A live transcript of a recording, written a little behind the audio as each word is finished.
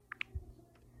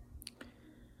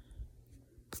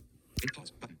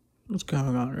What's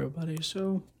going on, everybody?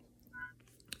 So,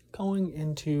 going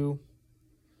into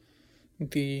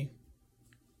the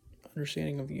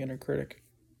understanding of the inner critic,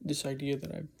 this idea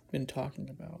that I've been talking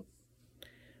about,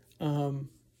 um,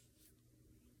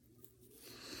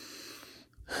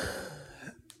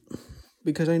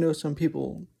 because I know some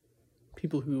people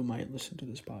who might listen to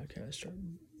this podcast are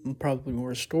probably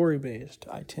more story based.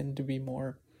 I tend to be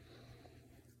more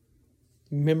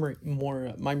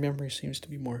my memory seems to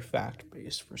be more fact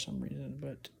based for some reason,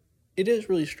 but it is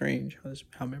really strange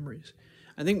how memories.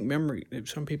 I think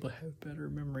some people have better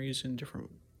memories in different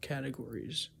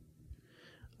categories,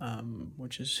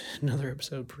 which is another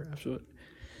episode perhaps. But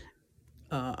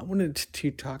I wanted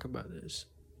to talk about this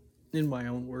in my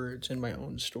own words, in my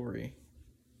own story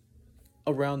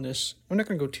around this. I'm not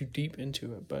going to go too deep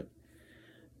into it, but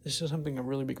this is something I've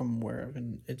really become aware of,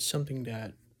 and it's something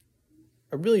that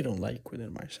I really don't like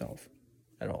within myself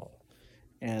at all.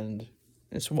 And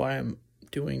it's why I'm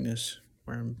doing this,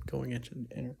 where I'm going into the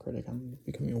inner critic. I'm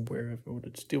becoming aware of what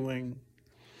it's doing,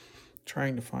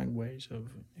 trying to find ways of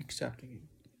accepting it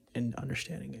and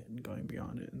understanding it and going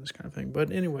beyond it and this kind of thing.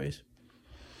 But anyways,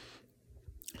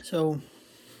 so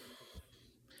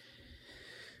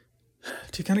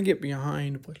to kind of get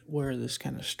behind where this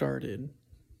kind of started,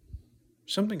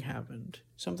 some things happened,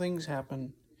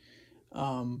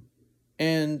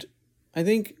 and I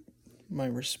think my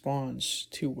response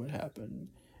to what happened,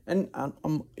 and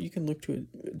you can look to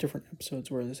different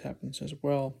episodes where this happens as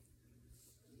well,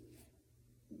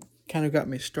 kind of got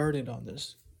me started on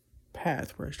this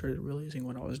path where I started realizing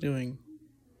what I was doing.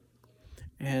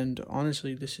 And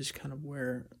honestly, this is kind of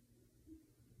where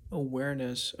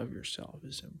awareness of yourself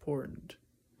is important.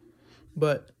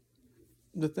 But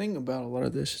the thing about a lot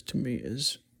of this to me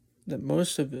is that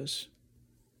most of this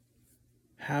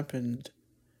happened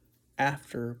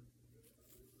after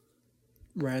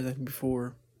rather than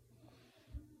before.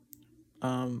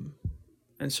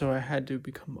 And so I had to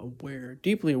become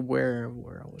deeply aware of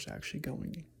where I was actually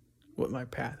going, what my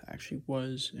path actually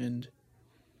was, and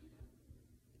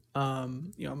I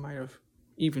might have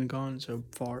even gone so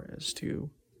far as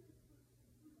to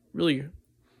really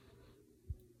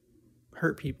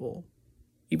hurt people,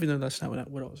 even though that's not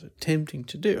what I was attempting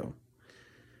to do.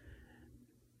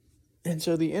 And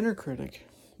so the inner critic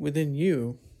within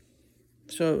you,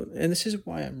 and this is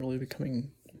why I'm really becoming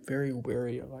very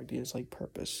wary of ideas like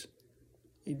purpose,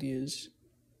 ideas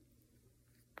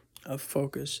of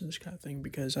focus and this kind of thing,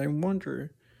 because I'm wondering,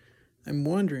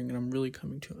 and I'm really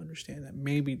coming to understand that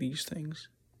maybe these things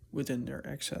within their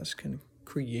excess can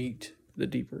create the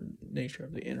deeper nature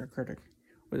of the inner critic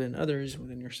within others,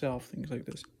 within yourself, things like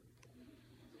this.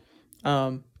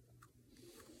 And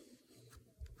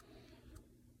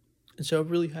so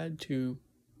I've really had to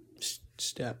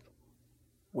step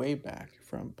way back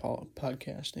from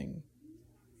podcasting,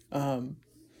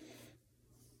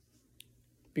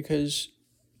 because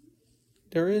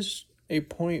there is a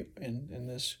point in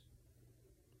this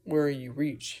where you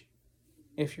reach,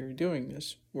 if you're doing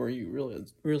this, where you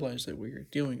realize that what you're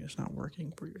doing is not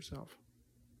working for yourself,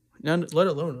 not let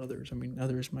alone others. I mean,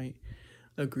 others might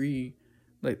agree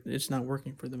that it's not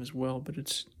working for them as well, but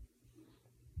it's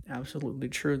absolutely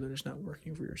true that it's not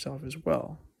working for yourself as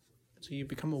well. So you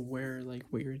become aware, like,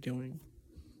 what you're doing,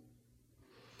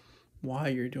 why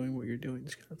you're doing what you're doing,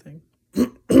 this kind of thing.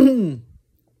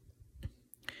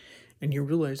 And you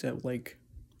realize that, like,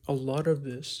 a lot of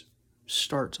this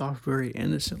starts off very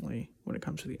innocently when it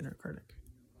comes to the inner critic.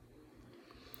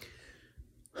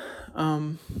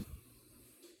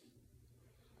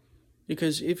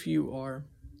 Because if you are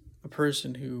a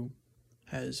person who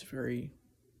has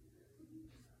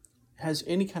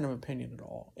any kind of opinion at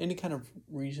all, any kind of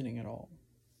reasoning at all,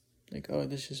 like, oh,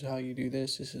 this is how you do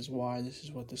this is why, this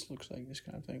is what this looks like, this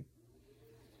kind of thing.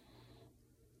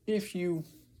 If you,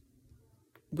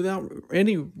 without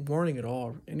any warning at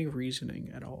all, any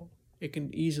reasoning at all, it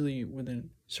can easily,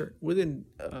 within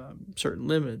certain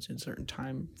limits and certain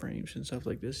time frames and stuff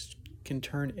like this, can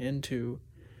turn into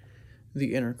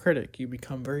the inner critic. You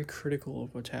become very critical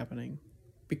of what's happening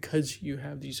because you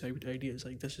have these ideas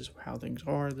like, this is how things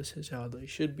are, this is how they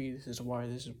should be, this is why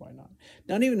not.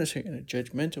 Not even necessarily in a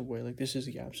judgmental way, like this is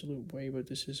the absolute way, but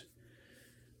this is,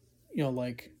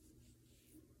 like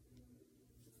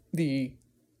the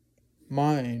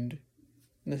mind,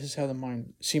 this is how the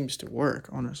mind seems to work,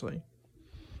 honestly.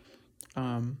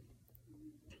 And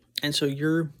so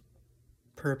your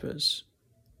purpose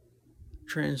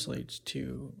translates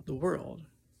to the world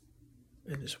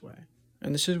in this way.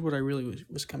 And this is what I really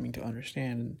was coming to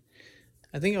understand. And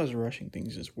I think I was rushing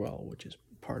things as well, which is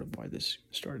part of why this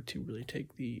started to really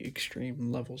take the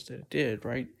extreme levels that it did,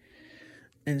 right?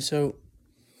 And so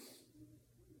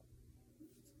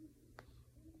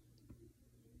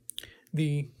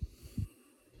the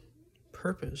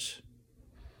purpose,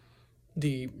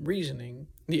 the reasoning,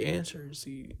 the answers,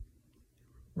 the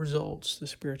results, the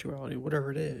spirituality,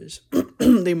 whatever it is,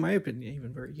 they might have been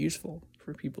even very useful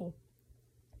for people.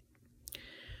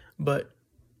 But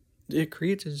it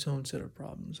creates its own set of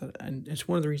problems. And it's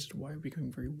one of the reasons why I'm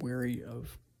becoming very wary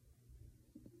of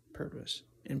purpose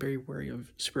and very wary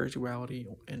of spirituality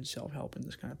and self-help and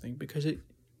this kind of thing, because it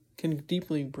can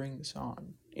deeply bring this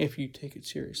on if you take it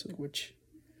seriously, which,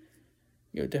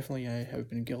 definitely I have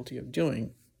been guilty of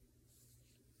doing.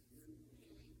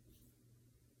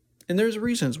 And there's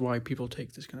reasons why people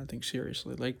take this kind of thing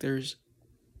seriously. Like, there's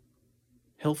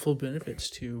helpful benefits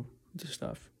to this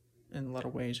stuff in a lot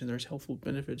of ways, and there's helpful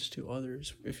benefits to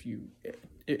others if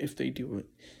they do it.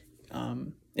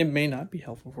 It may not be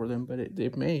helpful for them, but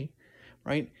it may,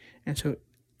 right? And so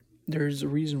there's a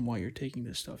reason why you're taking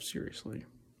this stuff seriously.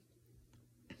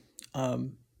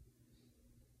 I'm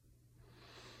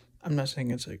not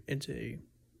saying it's a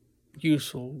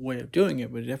useful way of doing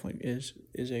it, but it definitely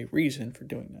is a reason for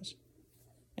doing this.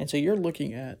 And so you're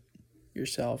looking at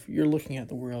yourself, you're looking at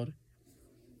the world,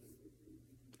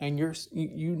 and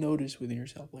you notice within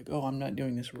yourself, like, oh, I'm not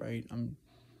doing this right. I'm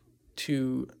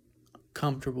too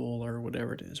comfortable, or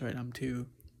whatever it is, right? I'm too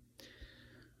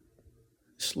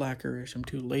slackerish. I'm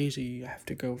too lazy. I have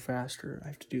to go faster. I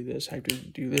have to do this. I have to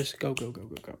do this. Go, go, go,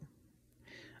 go, go.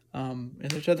 And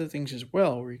there's other things as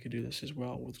well where you could do this as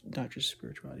well, with not just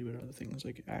spirituality, but other things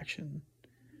like action.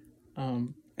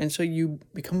 And so you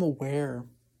become aware,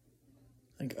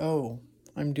 like, oh,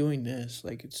 I'm doing this.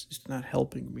 Like, it's not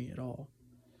helping me at all.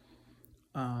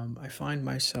 I find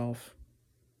myself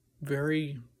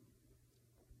very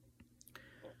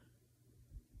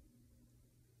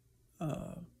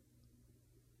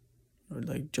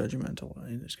like judgmental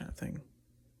in this kind of thing.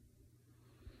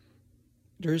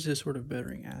 There is this sort of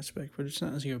bettering aspect, but it's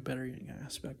not as a bettering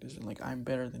aspect as in, like, I'm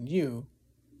better than you.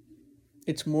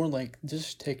 It's more like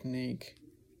this technique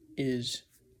is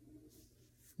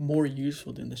more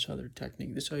useful than this other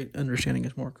technique. This understanding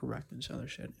is more correct than this other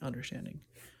understanding.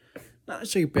 Not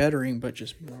necessarily bettering, but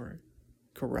just more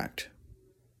correct,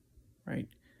 right?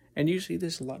 And you see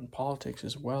this a lot in politics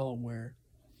as well, where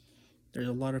there's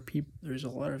a lot of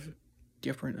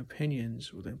different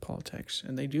opinions within politics,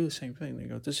 and they do the same thing. They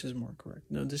go, this is more correct.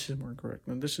 No, this is more correct.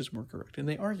 No, this is more correct. And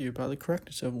they argue about the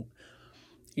correctness of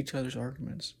each other's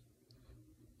arguments.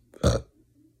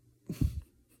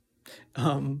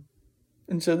 And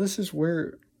so this is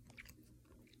one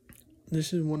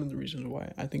of the reasons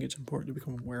why I think it's important to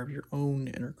become aware of your own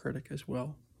inner critic as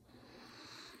well.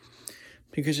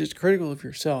 Because it's critical of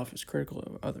yourself, it's critical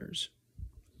of others.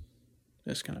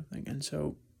 This kind of thing. And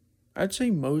so I'd say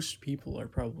most people are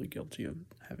probably guilty of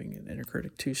having an inner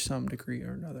critic to some degree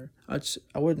or another.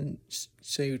 I wouldn't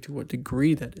say to what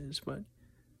degree that is, but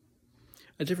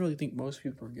I definitely think most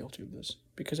people are guilty of this,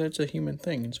 because that's a human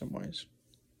thing in some ways.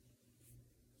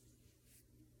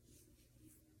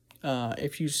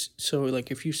 If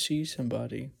you see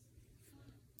somebody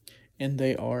and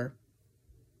they are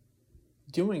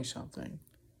doing something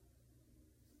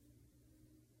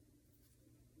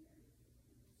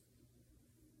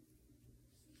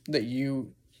that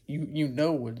you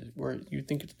know where you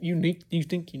think it's unique, you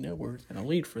think you know where it's gonna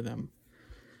lead for them,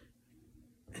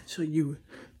 and so you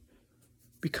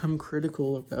become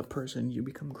critical of that person. You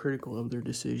become critical of their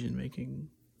decision making.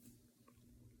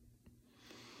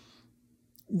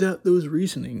 Those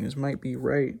reasonings might be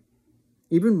right,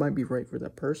 even might be right for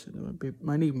that person. It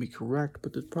might even be correct.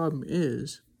 But the problem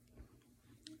is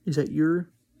that you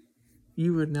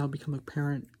have now become a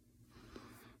parent.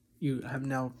 You have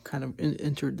now kind of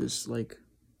entered this, like,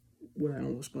 what I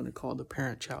almost going to call the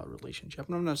parent-child relationship.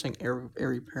 And I'm not saying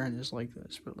every parent is like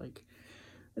this, but like,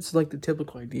 it's like the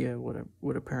typical idea of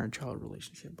what a parent-child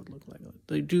relationship would look like.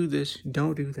 They do this,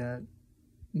 don't do that.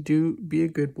 Be a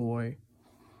good boy.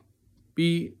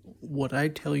 Be what I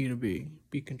tell you to be.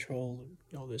 Be controlled,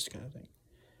 all this kind of thing.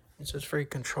 And so it's very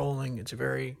controlling. It's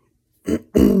very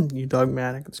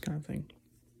dogmatic, this kind of thing.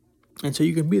 And so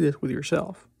you can be this with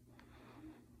yourself.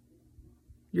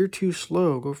 You're too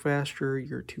slow, go faster.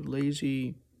 You're too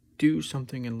lazy, do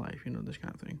something in life, this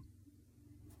kind of thing.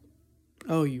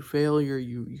 Oh, you failure,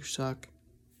 you suck.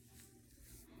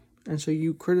 And so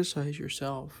you criticize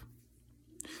yourself.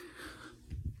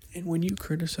 And when you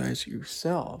criticize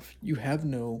yourself, you have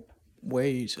no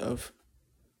ways of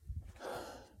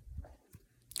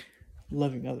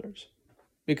loving others.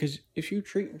 Because if you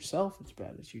treat yourself as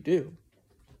bad as you do,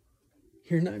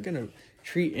 you're not going to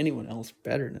treat anyone else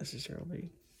better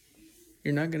necessarily.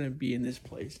 You're not going to be in this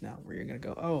place now where you're going to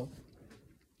go, oh,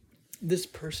 this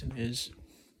person is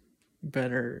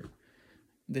better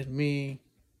than me.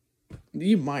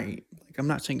 You might. Like, I'm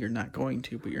not saying you're not going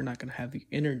to, but you're not going to have the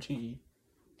energy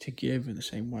to give in the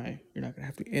same way. You're not going to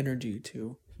have the energy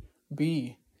to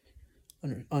be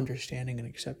understanding and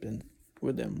accepting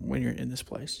with them when you're in this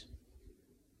place.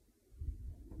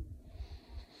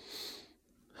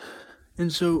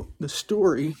 And so the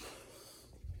story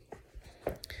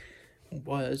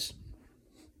was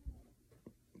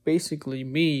basically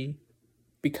me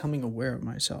becoming aware of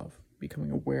myself, becoming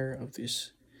aware of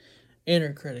this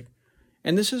inner critic.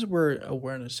 And this is where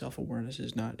self-awareness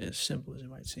is not as simple as it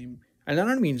might seem. And I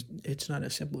don't mean it's not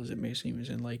as simple as it may seem, as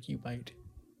in like you might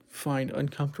find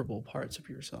uncomfortable parts of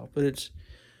yourself, but it's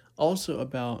also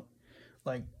about,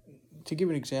 like, to give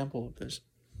an example of this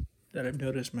that I've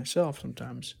noticed myself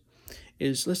sometimes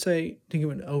is, let's say, to give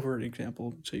an overt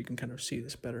example so you can kind of see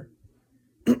this better.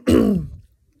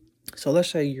 So let's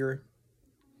say you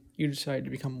decide to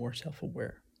become more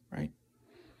self-aware, right?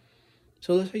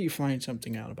 So let's say you find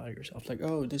something out about yourself, like,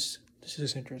 oh, this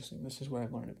is interesting. This is what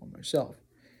I've learned about myself.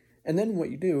 And then what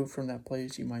you do from that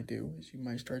place you might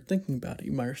start thinking about it.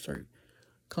 You might start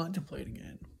contemplating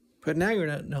it. But now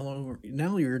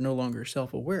you're no longer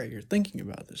self-aware. You're thinking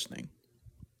about this thing.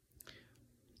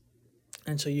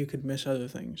 And so you could miss other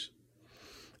things.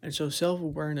 And so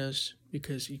self-awareness,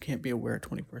 because you can't be aware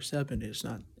 24/7, is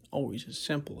not always as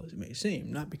simple as it may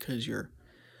seem. Not because you're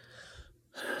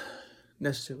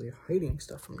necessarily hiding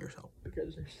stuff from yourself,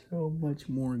 because there's so much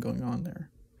more going on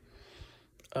there.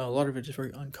 A lot of it is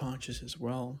very unconscious as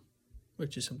well,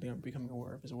 which is something I'm becoming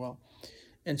aware of as well.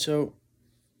 And so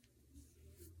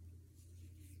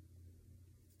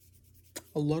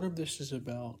a lot of this is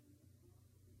about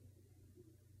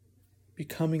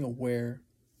becoming aware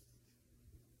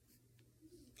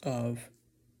of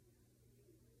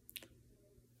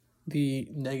the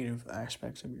negative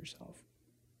aspects of yourself.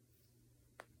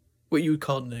 What you would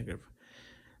call negative.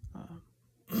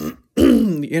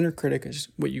 The inner critic is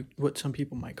what some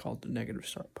people might call the negative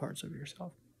parts of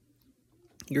yourself.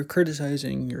 You're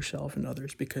criticizing yourself and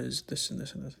others because this and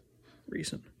this and this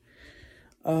reason.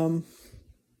 And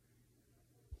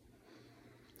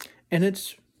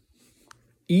it's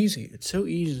easy. It's so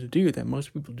easy to do that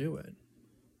most people do it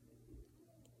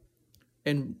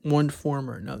in one form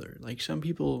or another. Like, some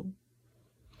people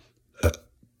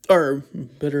are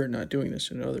better at not doing this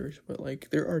than others, but like,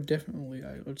 there are definitely,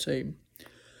 I would say,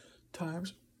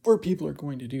 times where people are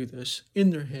going to do this in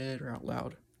their head or out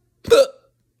loud.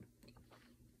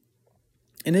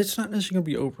 And it's not necessarily going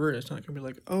to be overt. It's not going to be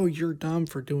like, oh, you're dumb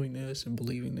for doing this and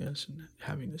believing this and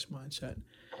having this mindset.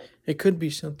 It could be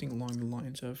something along the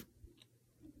lines of,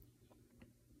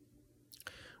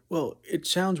 well, it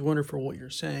sounds wonderful what you're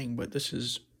saying, but this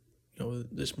is,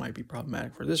 this might be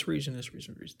problematic for this reason, this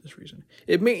reason, this reason.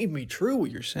 It may even be true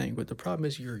what you're saying, but the problem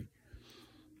is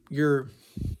you're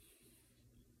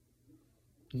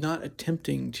not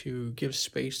attempting to give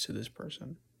space to this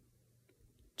person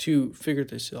to figure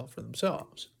this out for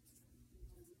themselves.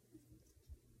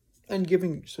 And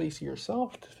giving space to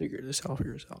yourself to figure this out for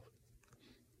yourself.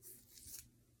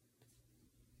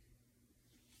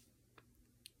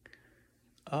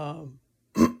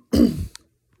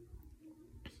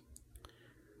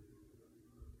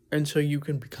 And so you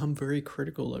can become very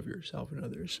critical of yourself and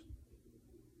others.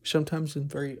 Sometimes in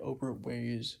very overt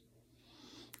ways.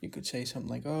 You could say something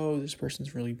like, oh, this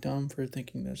person's really dumb for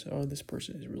thinking this. Oh, this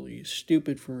person is really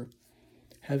stupid for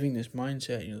having this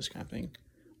mindset, this kind of thing.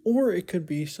 Or it could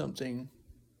be something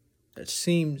that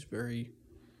seems very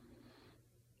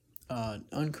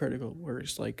uncritical, where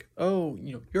it's like, oh,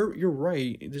 you're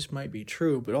right. This might be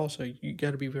true, but also you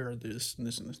got to be aware of this and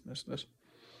this and this and this and this.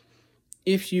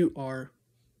 If you are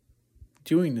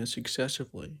doing this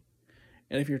excessively,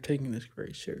 and if you're taking this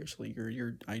very seriously,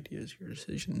 your ideas, your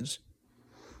decisions,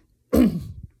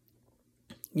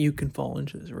 you can fall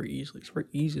into this very easily. It's very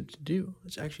easy to do.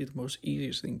 It's actually the most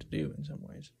easiest thing to do in some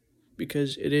ways,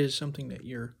 because it is something that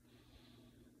your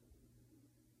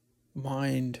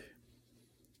mind,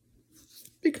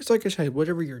 because like I said,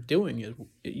 whatever you're doing is,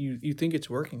 you think it's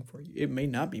working for you. It may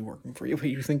not be working for you, but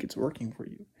you think it's working for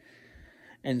you.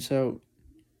 And so,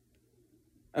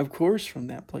 of course, from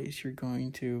that place, you're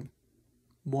going to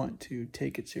want to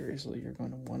take it seriously. You're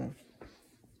going to want to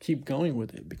keep going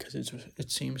with it because it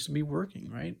seems to be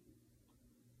working, right?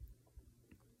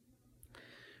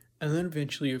 And then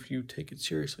eventually, if you take it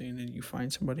seriously and then you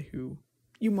find somebody who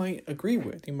you might agree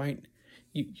with,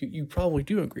 you probably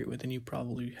do agree with, and you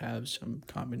probably have some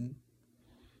common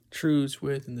truths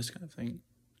with and this kind of thing.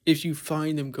 If you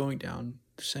find them going down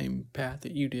the same path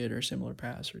that you did, or similar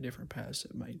paths, or different paths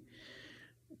that might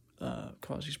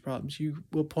cause these problems, you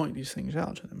will point these things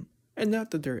out to them. And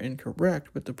not that they're incorrect,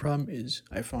 but the problem is,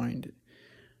 I find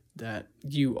that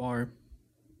you are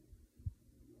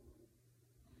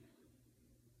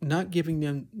not giving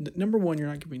them, number one, you're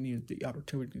not giving them the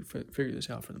opportunity to figure this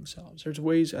out for themselves. There's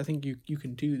ways I think you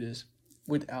can do this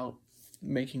without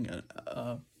making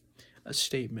a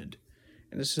statement.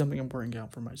 And this is something I'm working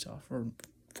out for myself, or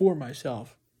for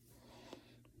myself.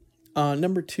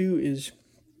 Number two is,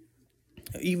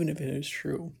 even if it is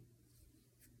true,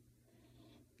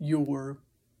 your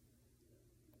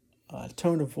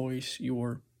tone of voice,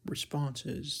 your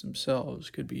responses themselves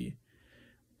could be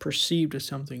perceived as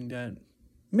something that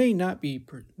may not be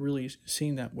really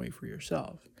seen that way for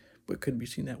yourself, but could be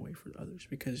seen that way for others,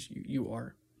 because you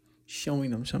are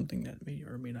showing them something that may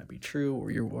or may not be true,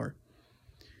 or you are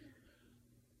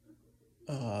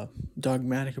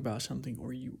dogmatic about something,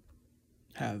 or you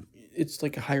have, it's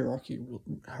like a hierarchical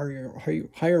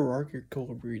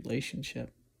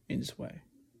relationship in this way.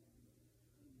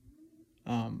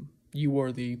 You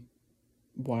are the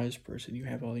wise person. You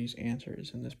have all these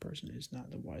answers, and this person is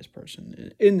not the wise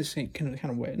person in the same kind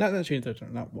of way. Not necessarily that they're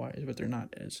not wise, but they're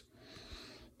not as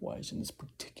wise in this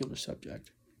particular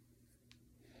subject.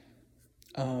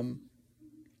 And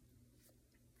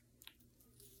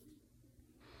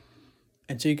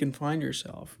so you can find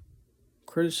yourself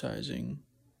criticizing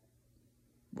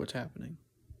what's happening.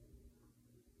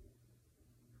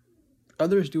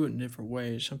 Others do it in different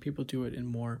ways. Some people do it in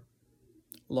more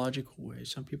logical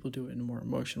ways. Some people do it in more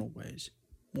emotional ways,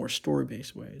 more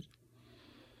story-based ways.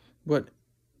 But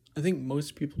I think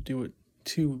most people do it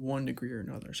to one degree or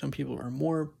another. Some people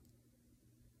do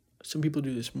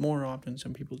this more often.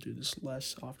 Some people do this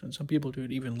less often. Some people do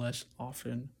it even less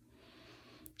often.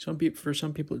 For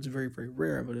some people, it's very, very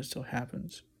rare, but it still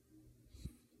happens.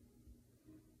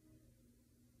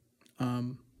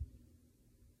 And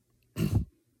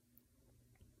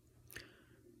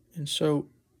so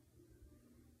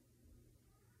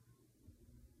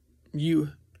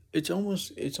it's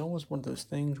almost one of those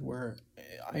things where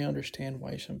I understand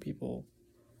why some people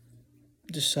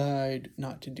decide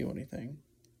not to do anything,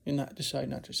 and decide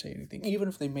not to say anything, even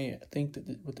if they may think that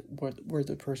where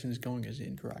the person is going is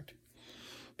incorrect.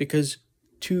 Because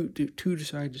to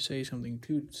decide to say something,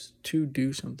 to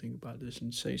do something about this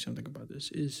and say something about this,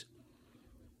 is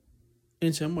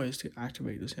in some ways to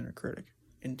activate this inner critic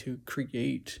and to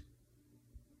create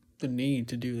the need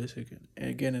to do this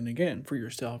again and again for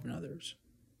yourself and others.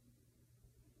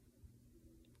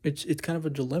 It's kind of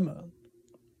a dilemma.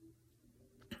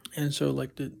 And so,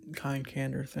 like the kind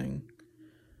candor thing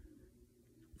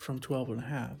from 12 and a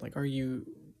half, like, are you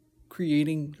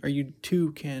using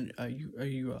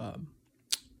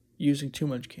too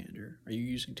much candor? Are you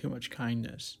using too much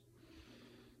kindness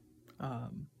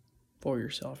for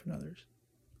yourself and others?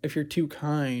 If you're too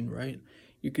kind, right,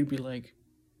 you could be like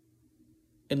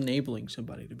enabling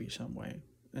somebody to be some way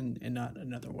and not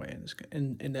another way,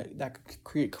 and that could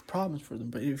create problems for them.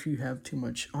 But if you have too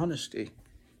much honesty,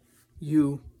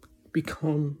 you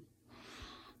become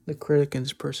the critic, and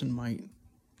this person might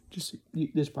decide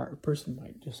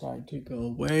to go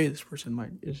away. This person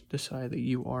might decide that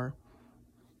you are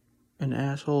an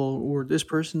asshole, or this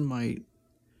person might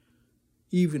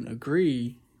even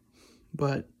agree,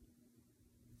 but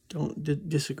don't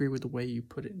disagree with the way you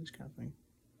put it, and this kind of thing.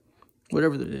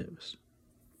 Whatever that is.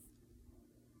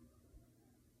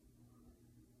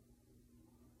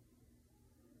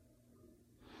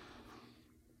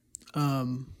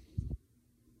 And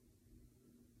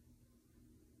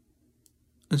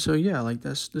so like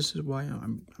this is why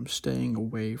I'm staying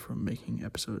away from making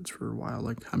episodes for a while.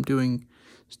 Like, I'm doing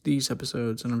these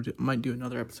episodes, and I might do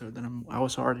another episode that I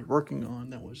was already working on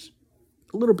that was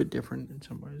a little bit different in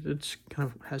some ways. It's kind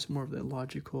of has more of that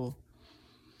logical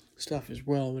stuff as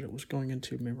well, but it was going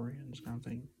into memory and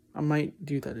something. I might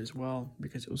do that as well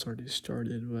because it was already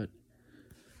started, but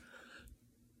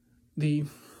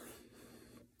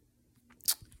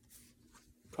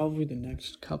probably the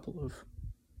next couple of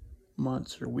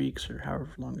months or weeks or however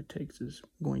long it takes is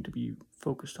going to be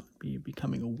focused on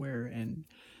becoming aware and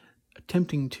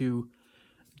attempting to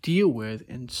deal with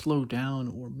and slow down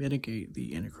or mitigate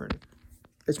the inner critic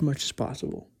as much as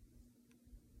possible.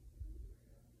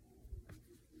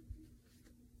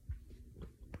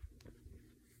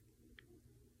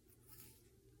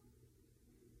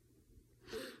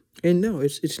 And no,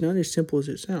 it's not as simple as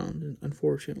it sounds,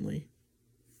 unfortunately.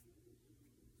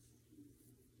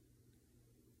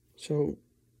 So,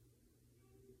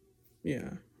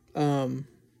 yeah.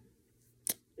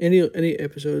 Any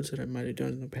episodes that I might have done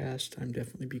in the past, I'm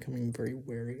definitely becoming very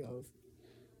wary of.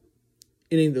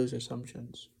 any of those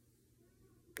assumptions.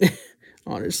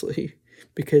 Honestly,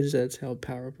 because that's how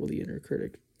powerful the inner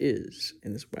critic is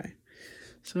in this way.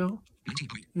 So,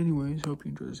 anyways, hope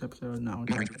you enjoyed this episode. Now,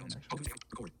 record.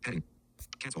 Heading.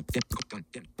 Cancel. Dim.